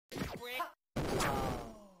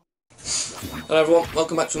Hello everyone,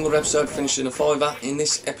 welcome back to another episode of Finishing a Fiver. In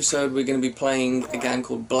this episode we're going to be playing a game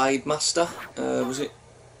called Blade Master. Was it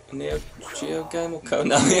a Neo Geo game or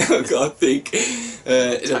Konami? I can't think.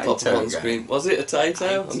 It'll pop up on screen. Was it a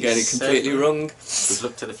Taito? I'm getting it completely wrong. We've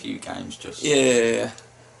looked at a few games just... Yeah.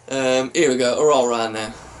 Here we go, we're all round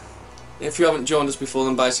now. If you haven't joined us before,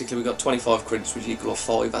 then basically we've got 25 credits which equal a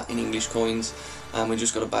fiver in English coins. And we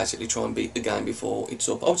just got to basically try and beat the game before it's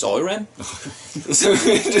up. Oh, it's IREM. So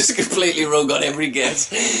we're just completely wrong on every guess.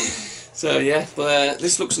 So yeah, but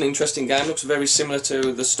this looks an interesting game. Looks very similar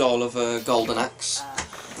to the style of Golden Axe.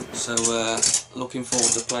 So looking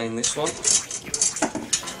forward to playing this one.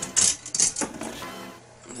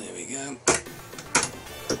 There we go.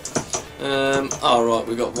 Alright,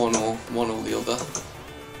 we got one or the other.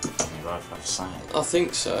 I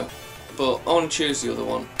think so. But I want to choose the other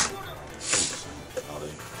one.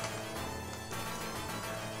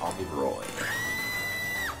 I'll be Roy.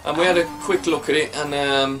 And we had a quick look at it,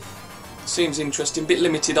 and seems interesting. Bit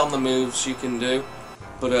limited on the moves you can do,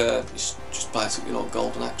 but it's just basically like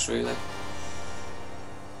Golden Axe, really.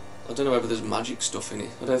 I don't know whether there's magic stuff in it.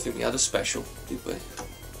 I don't think we had a special, did we? I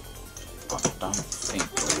don't think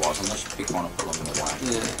there was, unless you pick one up along the way.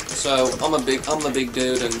 Yeah. So I'm the big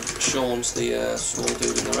dude, and Sean's the small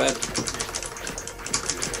dude in the red.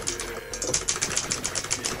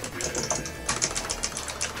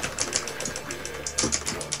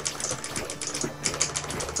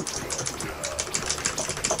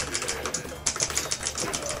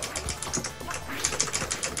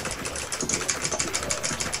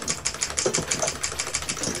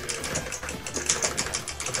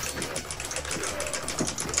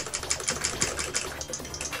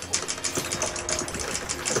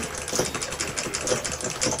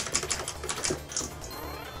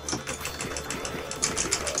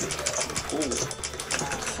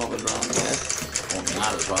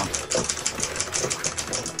 As well.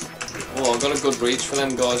 Oh, I've got a good reach for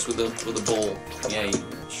them guys with the ball. Yeah, you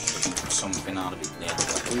shoot something out of it there.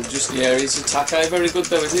 And just the area's attack ain't very good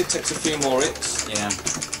though, is it? Takes a few more hits. Yeah.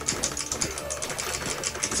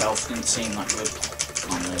 His health didn't seem that good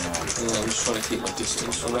on the yeah, I'm just trying to keep my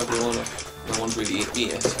distance from everyone. No one's really hit me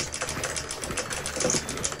yet.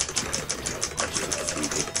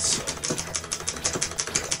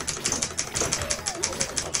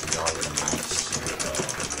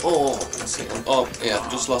 Oh, let's see. Oh, yeah, I've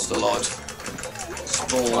just lost a life.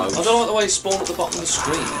 Spawn. I don't like the way he spawned at the bottom of the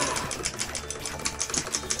screen.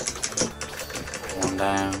 One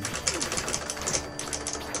down.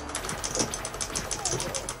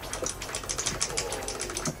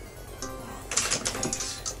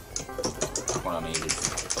 What I needed a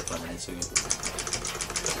couple of minutes ago.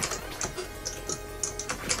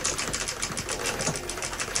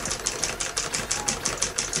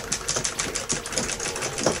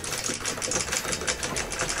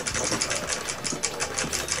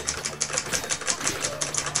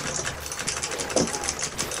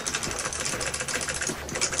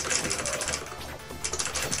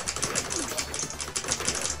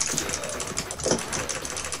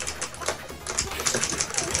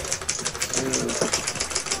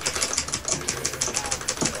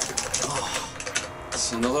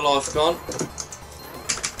 Another life gone.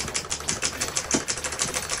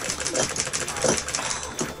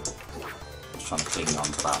 Just trying to cling on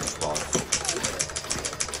to that life.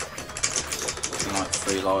 Something like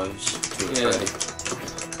 3 lives, 2 or 3.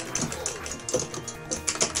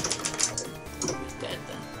 He's dead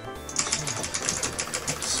then.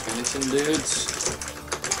 Skeleton dudes.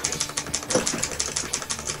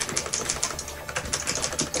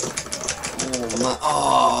 Oh man,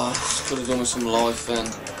 could have done with some life then.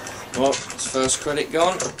 Well, it's first credit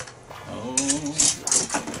gone. Oh,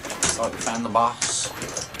 looks like we found the boss.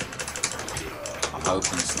 I'm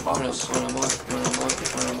hoping it's the boss. Where am I?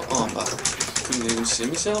 Oh, I'm back. Couldn't even see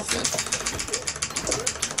myself then.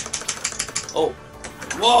 Oh.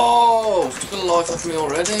 Whoa! Took a life off me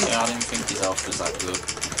already. Yeah, I didn't think his health was that good.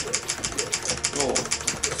 Oh.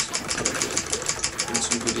 Doing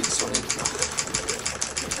some good hits on him.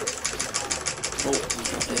 Oh,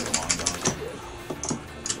 never mind.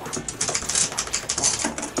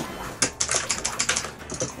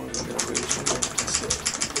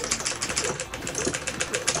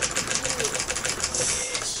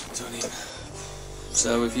 So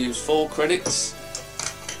we've used 4 credits.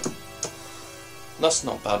 That's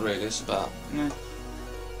not bad really, it's about... Yeah.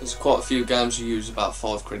 There's quite a few games you use about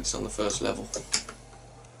 5 credits on the first level. It's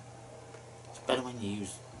better when you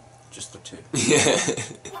use just the 2. Yeah.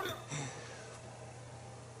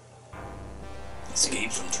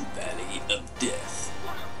 Escape from the Valley of Death.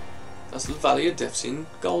 That's the Valley of Death's in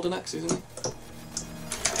Golden Axe, isn't it?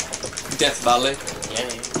 Death Valley. Yeah.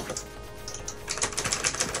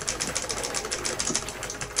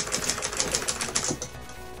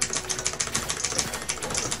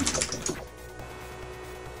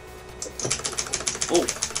 Oh,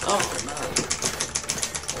 oh man.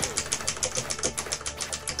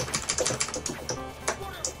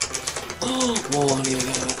 Oh, whoa, I need to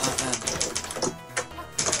get about that man.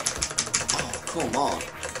 Oh, come on.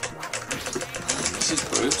 Man, this is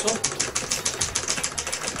brutal.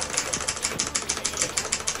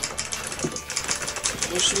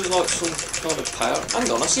 Wish there was like some kind of power. Hang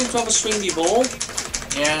on, I seem to have a swingy ball.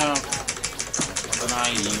 Yeah. I don't know how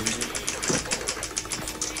you use it.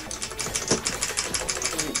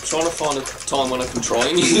 Trying to find a time when I can try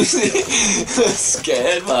and use it.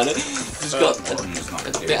 Scared, man. Just got a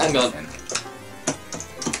bit. Hang on.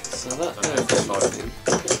 So that there.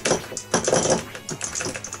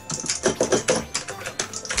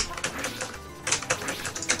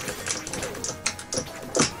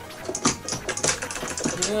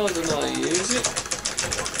 Yeah, I don't know how to use it.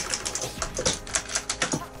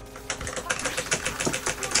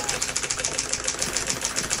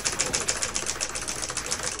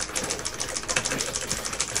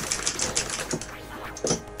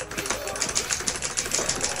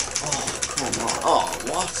 Oh,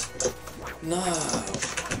 what? No.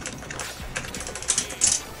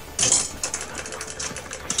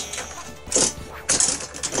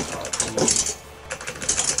 Oh, come on.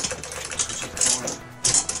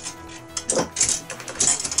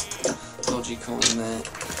 Dodgy coin there.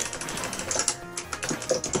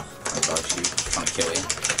 I got you. Trying to kill you.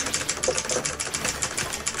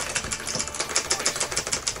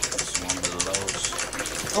 It's one of the lows.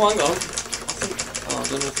 Oh, hang on. I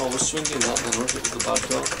don't know if I was swinging that then or if it was the bad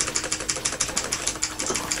guy.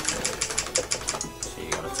 So you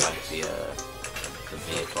gotta take the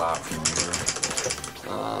vehicle out from under.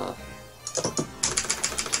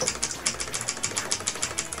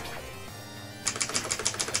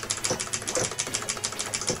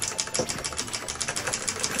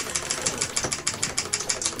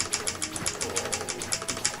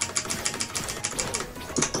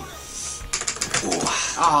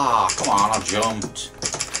 Ah, come on, I jumped.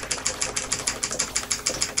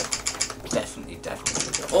 Definitely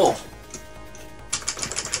jumped. Oh!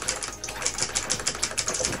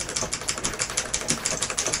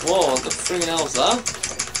 Whoa, what the freaking hell's that?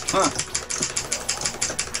 Huh.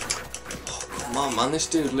 Oh, come on, man, this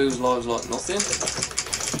dude loses lives like nothing.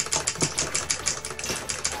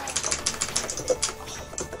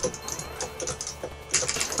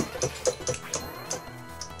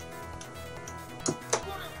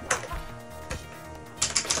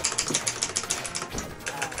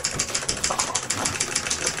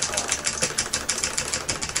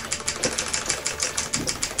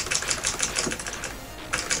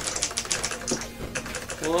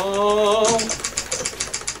 Whoa!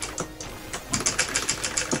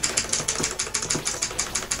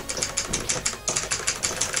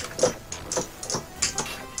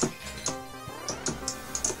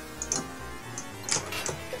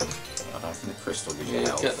 I don't think the crystal gives you Yeah,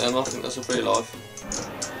 health. get them, I think that's a free life.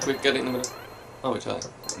 Quick, get it in the middle. Oh, okay.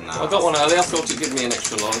 No. I got one earlier, I thought it'd give me an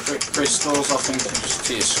extra life. Crystals, I think, are just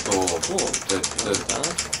to your score. Oh,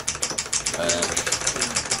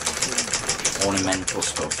 Ornamental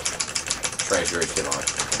stuff. Treasure, if you like.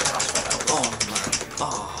 That's what helps. oh man.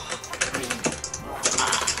 Oh.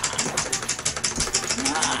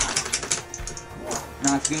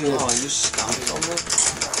 Not good. Oh, you just stamped on me.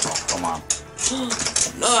 Oh, come on.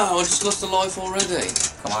 No, I just lost a life already.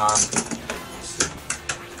 Come on.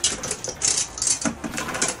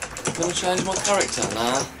 Gonna change my character?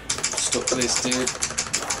 Nah. Stuck with this dude.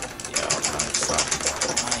 Yeah, I know. It's like,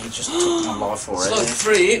 oh, you just took my life It's already. like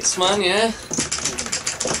 3 hits, man, yeah?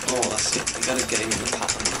 Oh, that's it. You gotta get him in the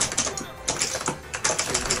pattern now.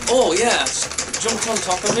 Oh, yeah. Jumped on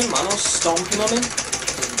top of him, man. I was stomping on him.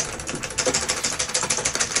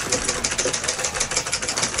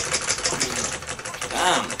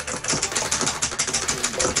 Damn.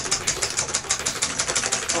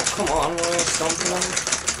 Oh, come on. Why are you stomping on him?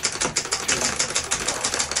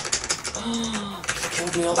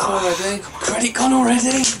 Killed me off already. Credit gone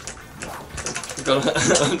already? Got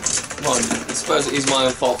Come on, I suppose it is my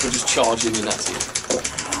own fault for just charging in, that's it.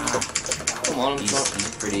 Come on, I'm trying.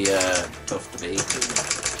 He's pretty tough to beat.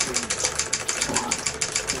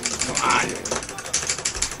 Come on.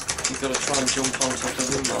 You've got to try and jump on top of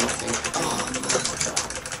him, man, I think. Oh, man.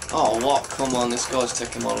 Oh, what? Come on, this guy's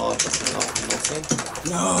taking my life. That's not nothing.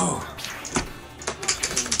 No!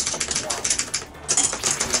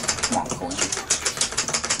 Come on, coin.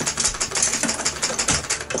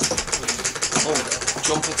 Oh,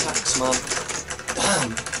 jump attacks, man.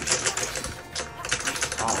 Bam!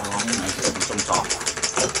 Oh, wrong, mate. Jumped off.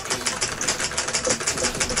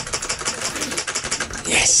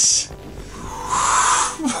 Yes!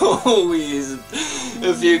 Oh, he is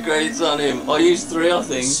a few credits on him. I used 3, I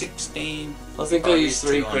think. 16. I think I used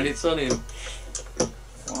 3 credits on him.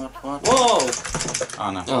 What? Whoa!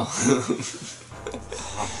 Oh no. Oh.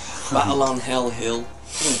 Battle on Hell Hill.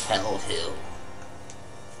 Hell Hill.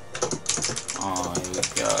 Oh, here we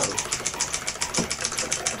go.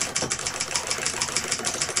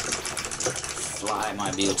 Fly,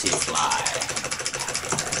 my beauty, fly.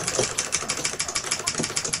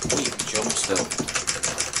 We can jump still.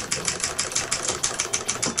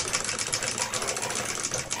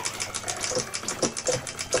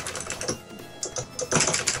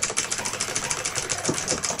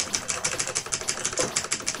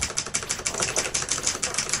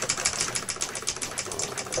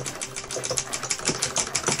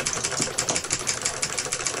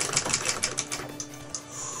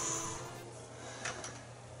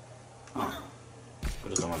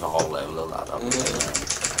 Could have done with a whole level of that.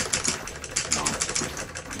 No.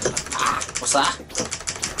 Ah, what's that?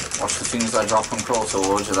 Watch the things that drop and crawl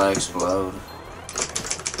towards you, they explode.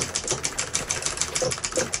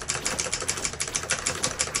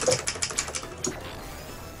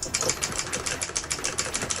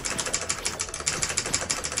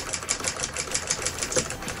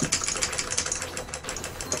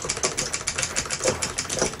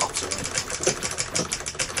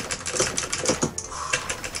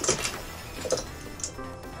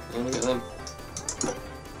 Look at them.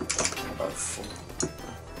 About full.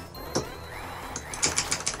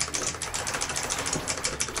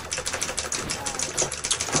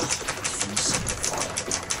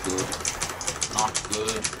 Good. Not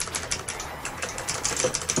good.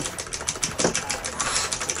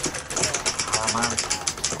 Oh man.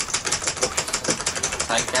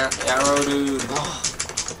 Take out the arrow, dude. Oh.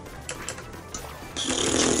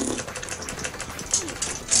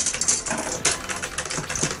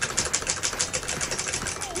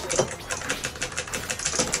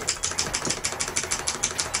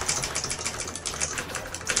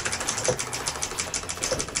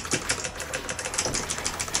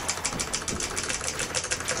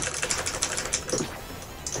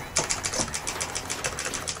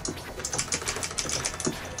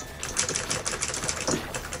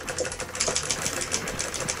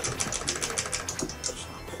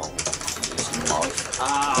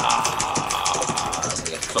 Ah,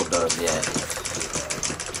 get clubbed over the head.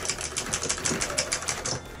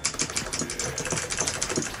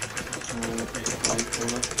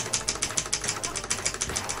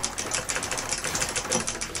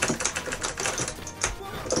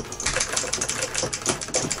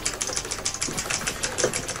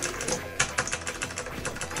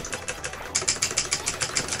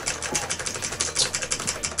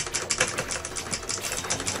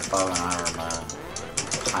 Bow and arrow, man.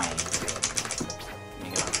 Pain. There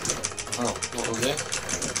you go. Oh, what was it?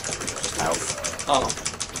 Just health. Oh.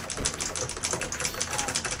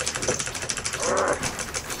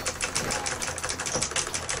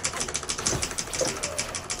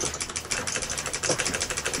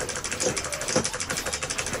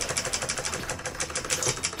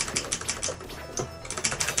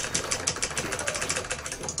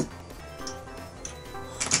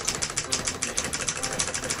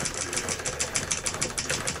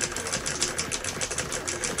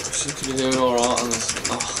 Seem to be doing alright on this.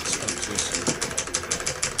 Oh, it's been too soon.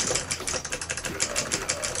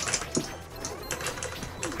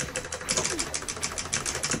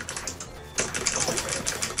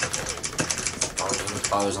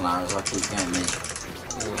 Bows and arrows, I keep getting me.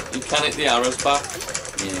 Yeah. You can hit the arrows back.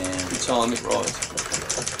 Yeah. You time it right.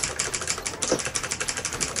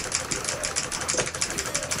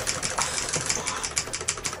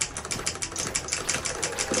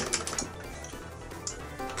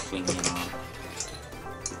 Clinging on.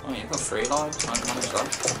 Oh, you've got 3 lives. I managed that.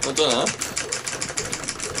 I don't know.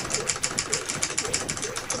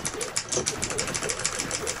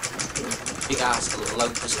 Big ass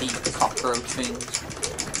locust-eat cockroach things.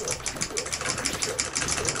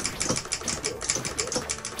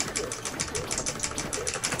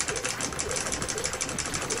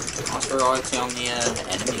 Nice variety on the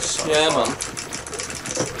enemies side. Yeah, man.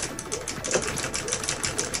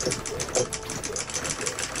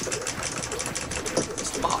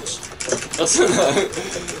 It's the boss. I don't know.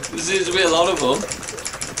 There seems to be a lot of them.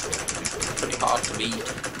 Pretty hard to beat. I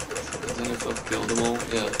don't know if I've killed them all.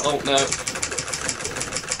 Yeah. Oh, no.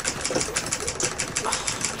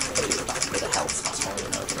 That bit of health, that's all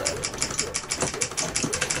in over there.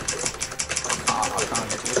 I can't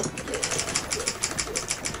get to it.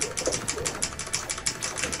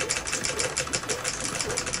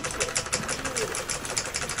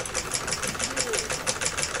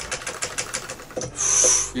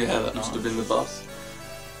 Yeah, that must have been the boss.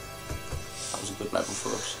 That was a good level for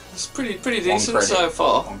us. It's pretty decent so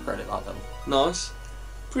far. One credit that level. Nice.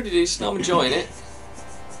 Pretty decent, I'm enjoying it.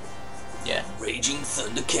 Yeah. Raging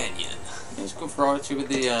Thunder Canyon. It's good variety with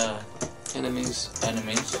the Enemies.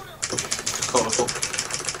 Colourful.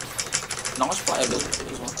 Nice playability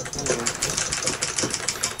as well.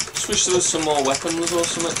 Just wish there was some more weapons or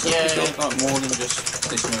something to pick up. Like more than just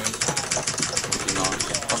this move. Would be nice.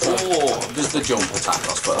 Oh, there's the jump attack,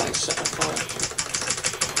 I suppose. nice set of fire.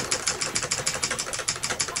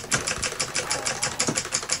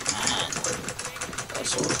 That's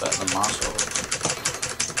sort of better than my sword.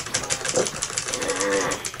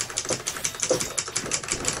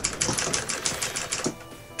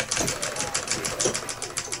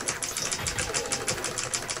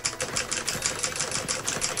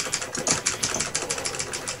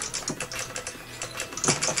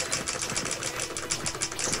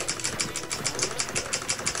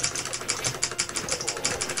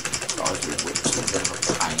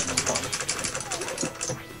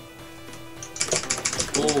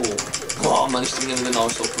 Oh, I managed to get in a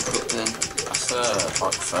nice uppercut then. That's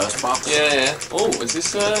like the first boss. Yeah. Oh, is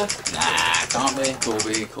this Nah, can't be.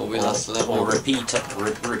 Could be last level. Or repeat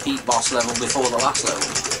boss level before the last level.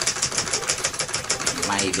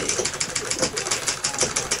 Maybe.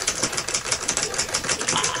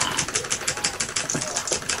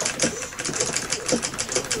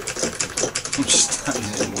 I'm just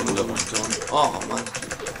standing in one level done. Oh man.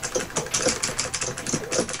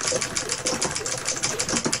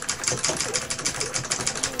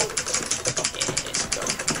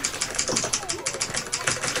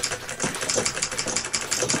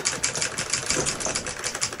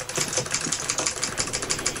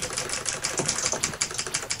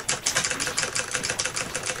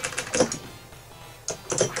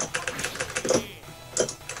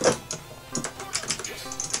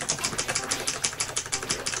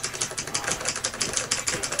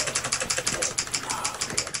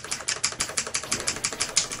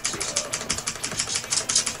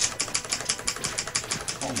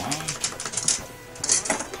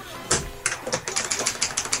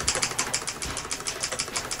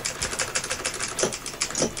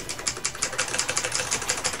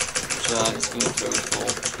 It's going to throw it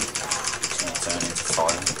all. It's going to turn into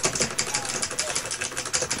fire.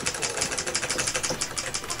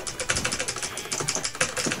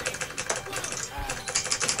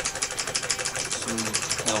 Some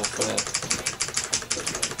health there.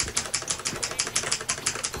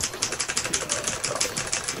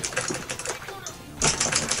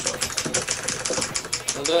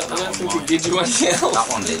 I don't think it did you any health. That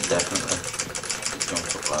one did, definitely. It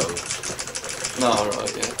jumped up loads. No,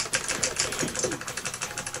 right, yeah.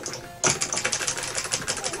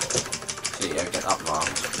 Get that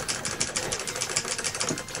round.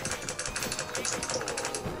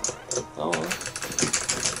 Oh well.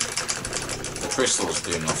 The crystals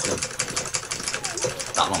do nothing.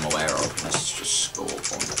 That I'm aware of, unless it's just score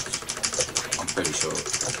points. I'm pretty sure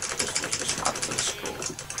crystals just add to the score.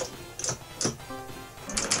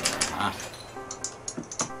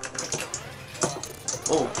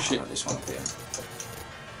 Oh shit. Got this one up here.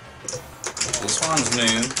 This one's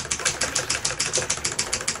new.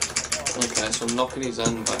 Okay, so I'm knocking his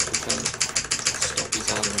hand back to kind of stop his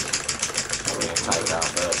hand. Oh, yeah, take it out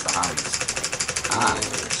first, the hands.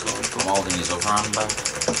 I'm holding his other hand back.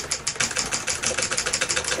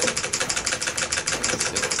 That's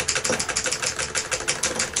it.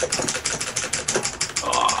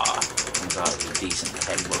 Comes out with a decent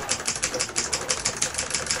headbutt.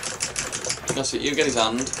 That's it, you get his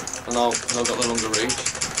hand, and I've got the longer reach.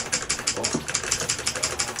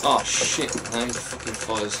 Oh shit, now he fucking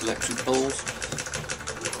fires electric balls.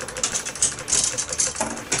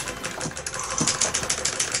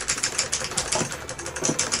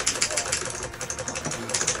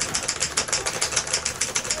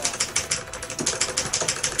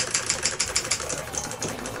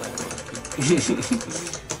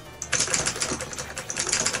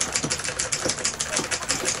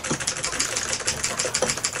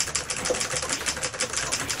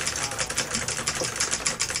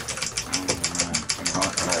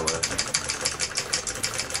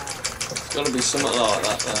 It's gotta be something like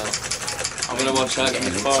that there. I'm gonna watch out if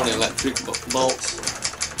he's firing electric bolts.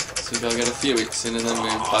 So you gotta get a few hits in and then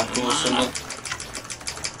move back or something.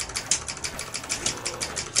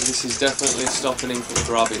 So this is definitely stopping him from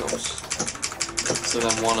grabbing us. So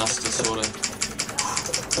then one has to sort of...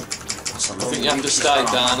 That's I think you have to stay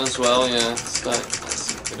down as well, yeah. Stay,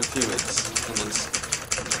 get a few hits. And then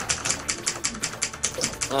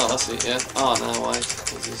oh, that's it, yeah. Oh, no, wait.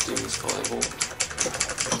 Because he's doing his fireball.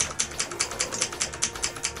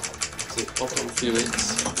 That's it, up on a few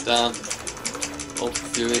hits. Down. Up a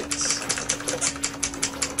few hits.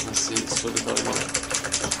 That's it, sort of got him on a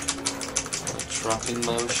trapping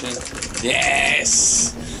motion.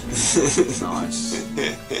 Yes! Nice.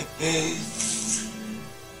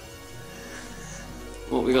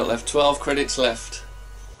 What we got left? 12 credits left.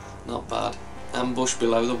 Not bad. Ambush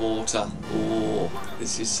below the water. Oh,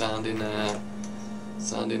 this is sounding like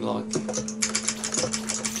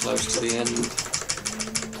close to the end.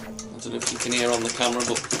 I don't know if you can hear on the camera,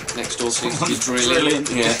 but next door seems to be drilling.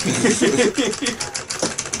 Yeah.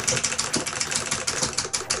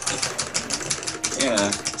 Yeah,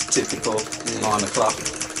 it's typical. 9 o'clock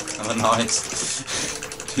of the night.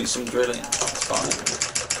 Do some drilling. It's fine.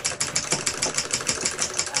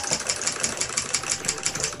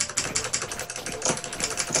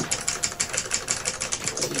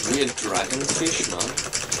 Weird dragonfish, man.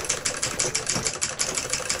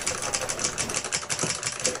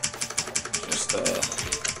 Just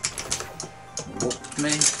whooped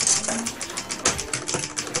me.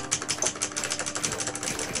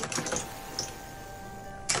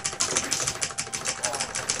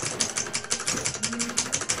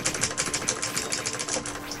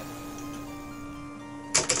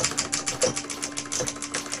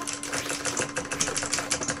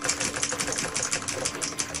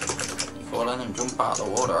 Letting him jump out of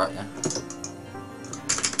the water, aren't you?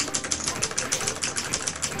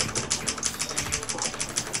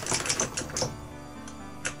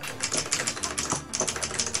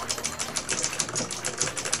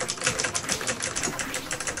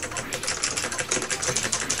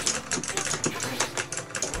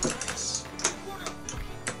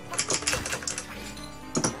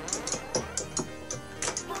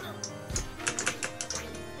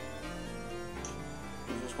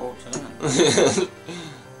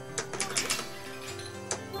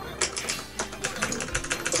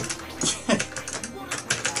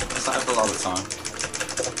 Saved a lot of time.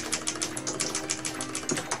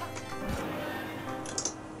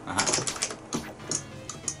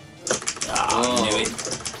 Ah, I knew it.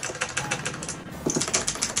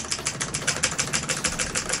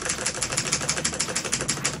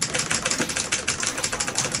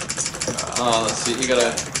 Oh, let's see, you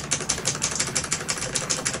gotta...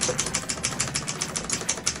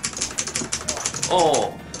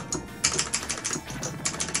 Oh!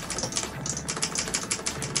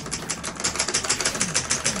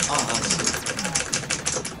 Oh, that's it.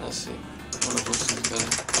 That's it. One of us is better.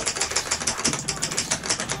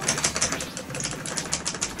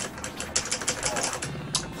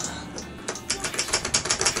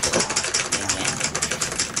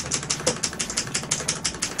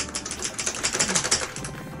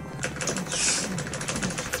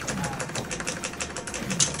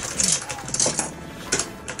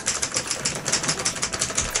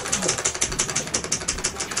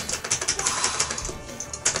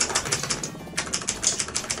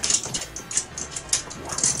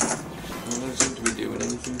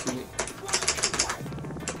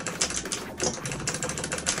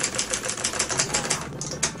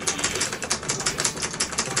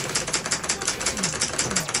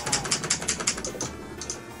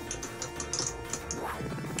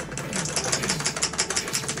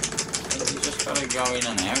 Go in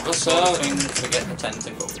and out. That's sort of thing to get the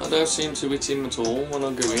tentacle. I don't seem to hit him at all when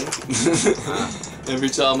I go in. Every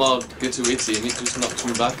time I get to hit him, it just knocks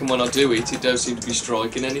me back, and when I do hit, it don't seem to be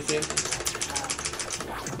striking anything.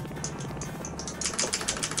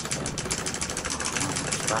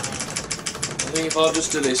 I think if I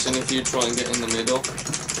just do this, and if you try and get in the middle.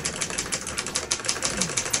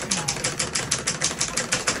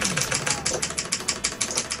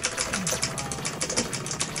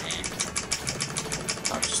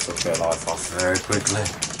 Get life off very quickly.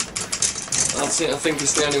 That's it, I think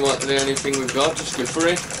it's the only thing we've got. Just go for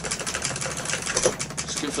it.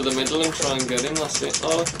 Just go for the middle and try and get him, that's it.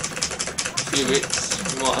 Oh, a few hits.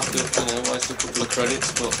 You might have to, waste a couple of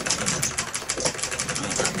credits, but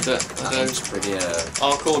That's pretty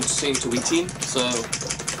our chords seem to hit him, so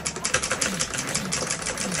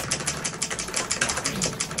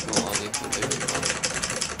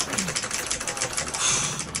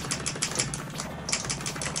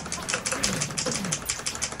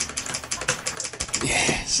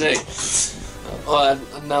see, I had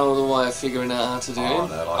no other way of figuring out how to do it. No,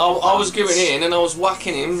 like I was going in and I was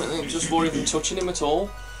whacking him and it just wasn't even touching him at all.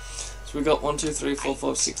 So we got 1, 2, 3, 4,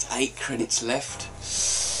 5, 6, 8 credits left.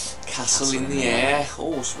 Castle in the air.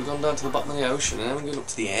 Oh, so we've gone down to the bottom of the ocean and then we're going up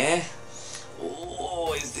to the air.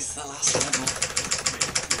 Oh, is this the last level?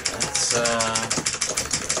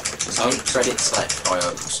 It's 8 credits left, I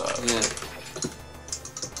hope so. Yeah.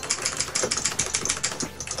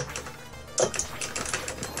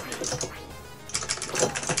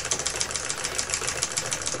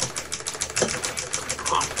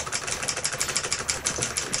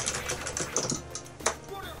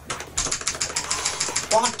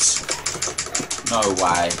 What? No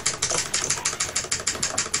way.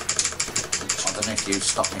 I don't know if you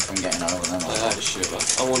stopped me from getting over them. I had a shiver.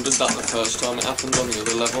 I wondered that the first time it happened on the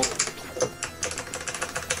other level.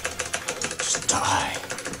 Just die.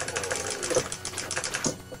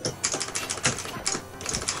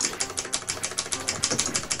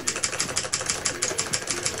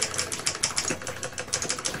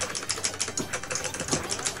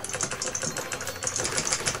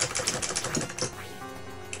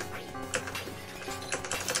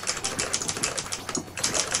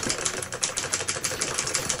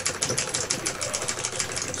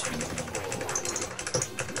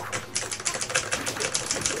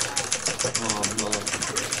 Oh man.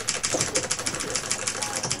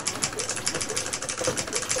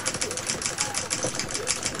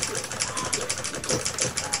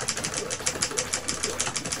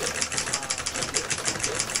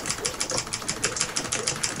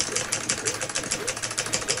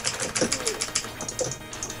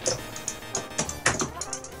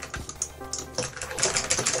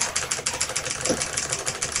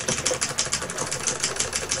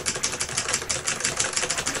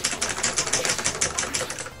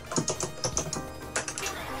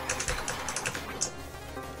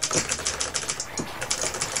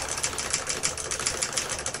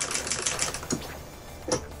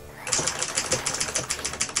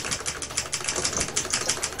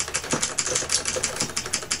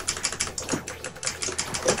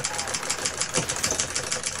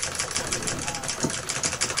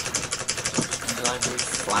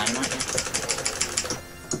 Flying at you.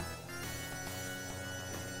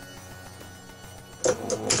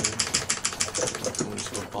 Going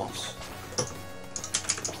to a boss.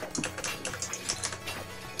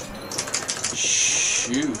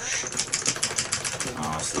 Shoosh.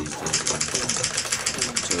 Oh, it's these dudes.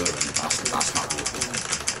 2 of them. That's not good.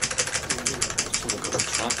 Someone got a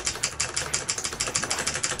trap.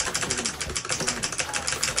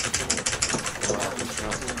 Wow, the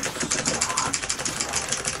trap.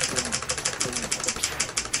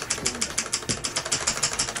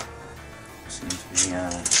 Seems to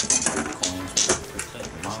be coins quickly at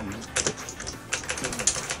the moment.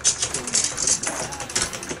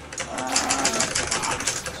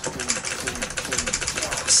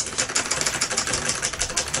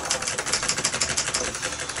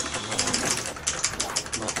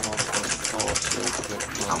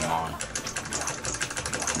 Come on.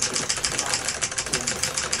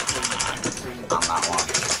 And that one.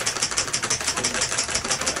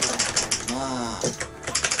 Ah,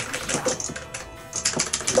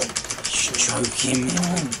 You're joking me,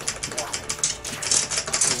 man.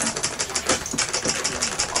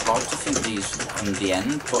 I'd like to think these in the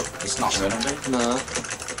end, but it's not going to be. no.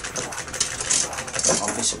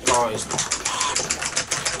 I'll be surprised.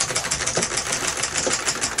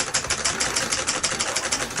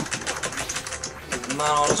 Man,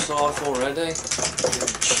 on a life already.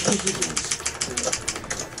 Jeez.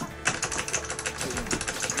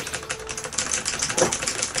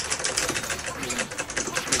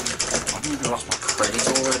 I've even lost my credit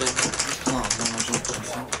already. Oh, man, I jumped off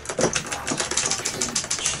that.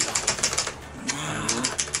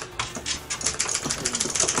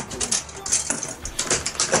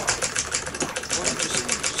 Well, just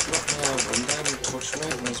knock me over and don't even touch me.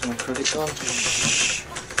 Where's my credit gone? Shh.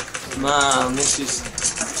 Man, this is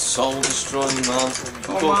soul destroying, man. You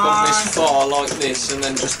can't come this far like this and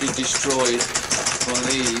then just be destroyed by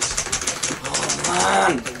these. Oh,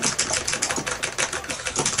 man.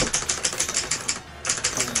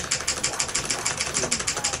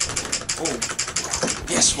 Oh,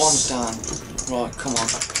 yes, one's down. Right, come on.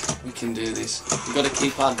 We can do this. We've got to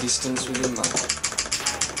keep our distance with him, man.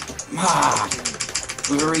 Ah,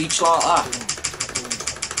 we were each like that.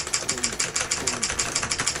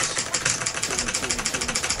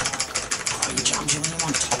 Oh, he jams you when you're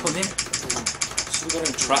on top of him. So we've got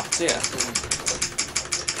him trapped here.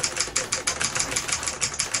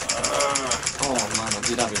 Oh man, I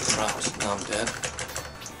did have him trapped. Now I'm dead.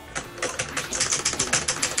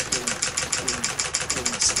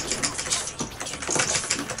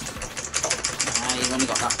 You've only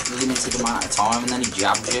got that limited amount of time and then he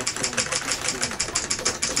jabs you.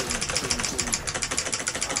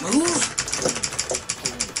 Move!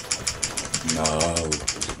 No.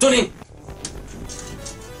 Done him!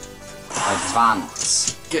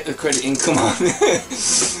 Advance. Get the credit in, come on.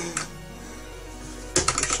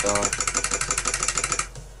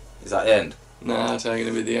 Is that the end? Nah, it's only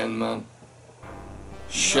gonna be the end, man.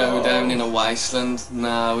 Showdown in a wasteland.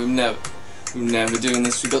 Nah, we're never doing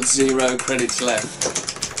this. We've got 0 credits left.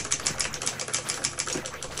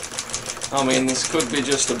 I mean, this could be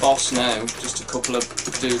just a boss now, just a couple of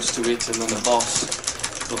dudes to hit and then a boss.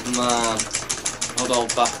 But man, I'd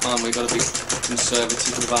hold back, man. We've got to be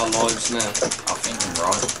conservative with our lives now. I think I'm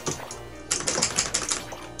right.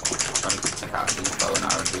 I'm trying to take out these bow and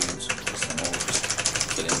arrow dudes, because they're all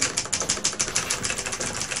just killing me.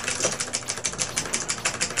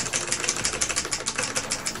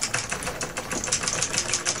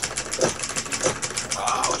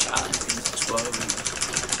 Oh, challenge, things exploding.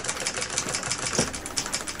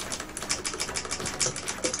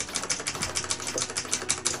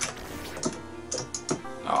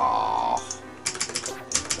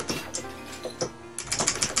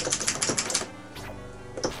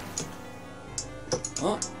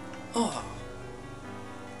 What? Oh.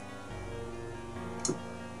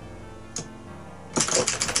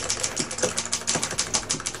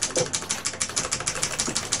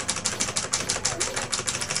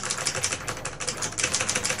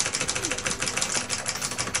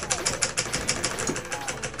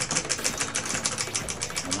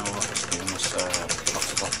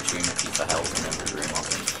 Lots of opportunity for health in every room, I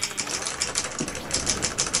think.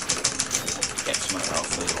 Get some health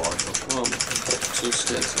for the life. Well, 2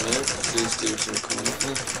 stairs in there. These dudes are coming up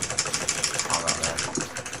now. Oh, right there.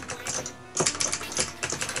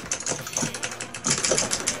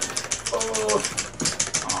 Oh,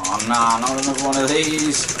 nah, not another one of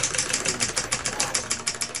these.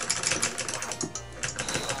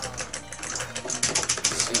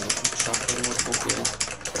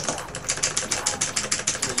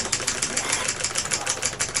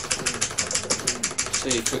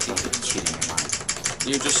 See you quickly.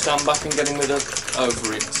 You just stand back and get him with the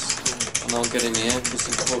over it, and I'll get him here because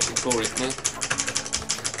before it me.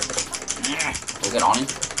 We'll get on him.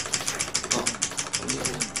 Oh,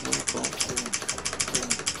 yeah, no problem.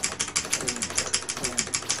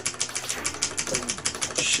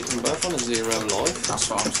 Shit them both on a 0 life. That's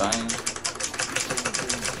what I'm saying.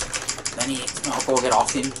 Then he hits me, I'll go get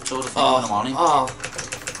off him, sort of thing, when I'm on him. Oh.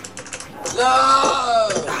 No!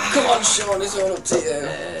 Come on, Sean, it's all up to you.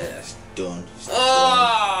 It's done. It's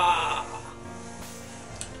Ah! done.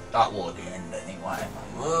 That was the end anyway.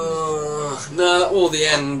 No, that was the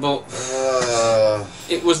end, but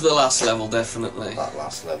it was the last level, definitely. That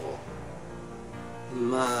last level.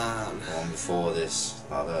 Man. The one before this,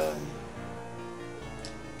 that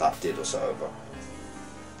did us over.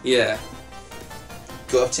 Yeah.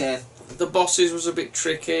 Gutting. The bosses was a bit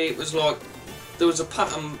tricky. It was like there was a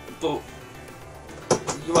pattern, but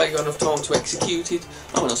you ain't got enough time to execute it.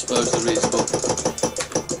 I mean, I suppose there is, but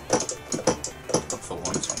For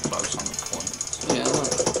once, I'm close on the point. yeah. I know.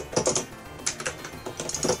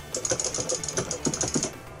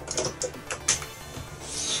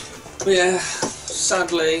 But yeah,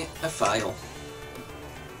 sadly, a fail.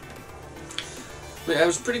 But yeah, it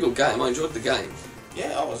was a pretty good game. I enjoyed the game. Yeah,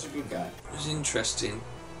 that was a good game. It was interesting.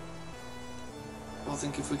 I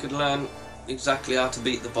think if we could learn exactly how to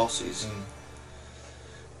beat the bosses,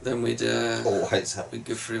 then we'd Always happy. we'd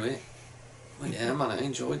go through it. But yeah, man, I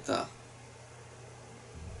enjoyed that.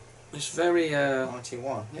 It's very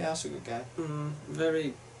 91. Yeah, that's a good game.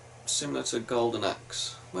 very similar to Golden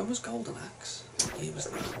Axe. When was Golden Axe? It was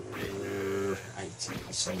 80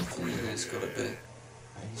 something. yeah, it's got to be.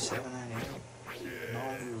 87, 88.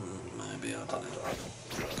 Maybe, I don't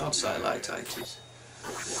know. I'd say late 80s.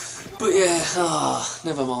 But yeah,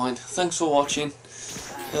 never mind. Thanks for watching.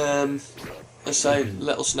 I say,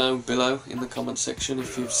 let us know below in the comment section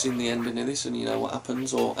if you've seen the ending of this and you know what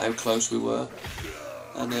happens or how close we were.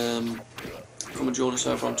 And come and join us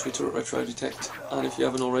over on Twitter at RetroDetect. And if you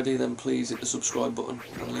haven't already, then please hit the subscribe button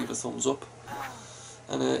and leave a thumbs up.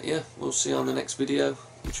 And yeah, we'll see you on the next video,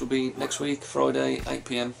 which will be next week, Friday, 8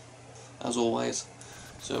 PM, as always.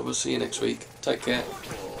 So we'll see you next week. Take care.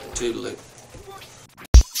 Toodaloo.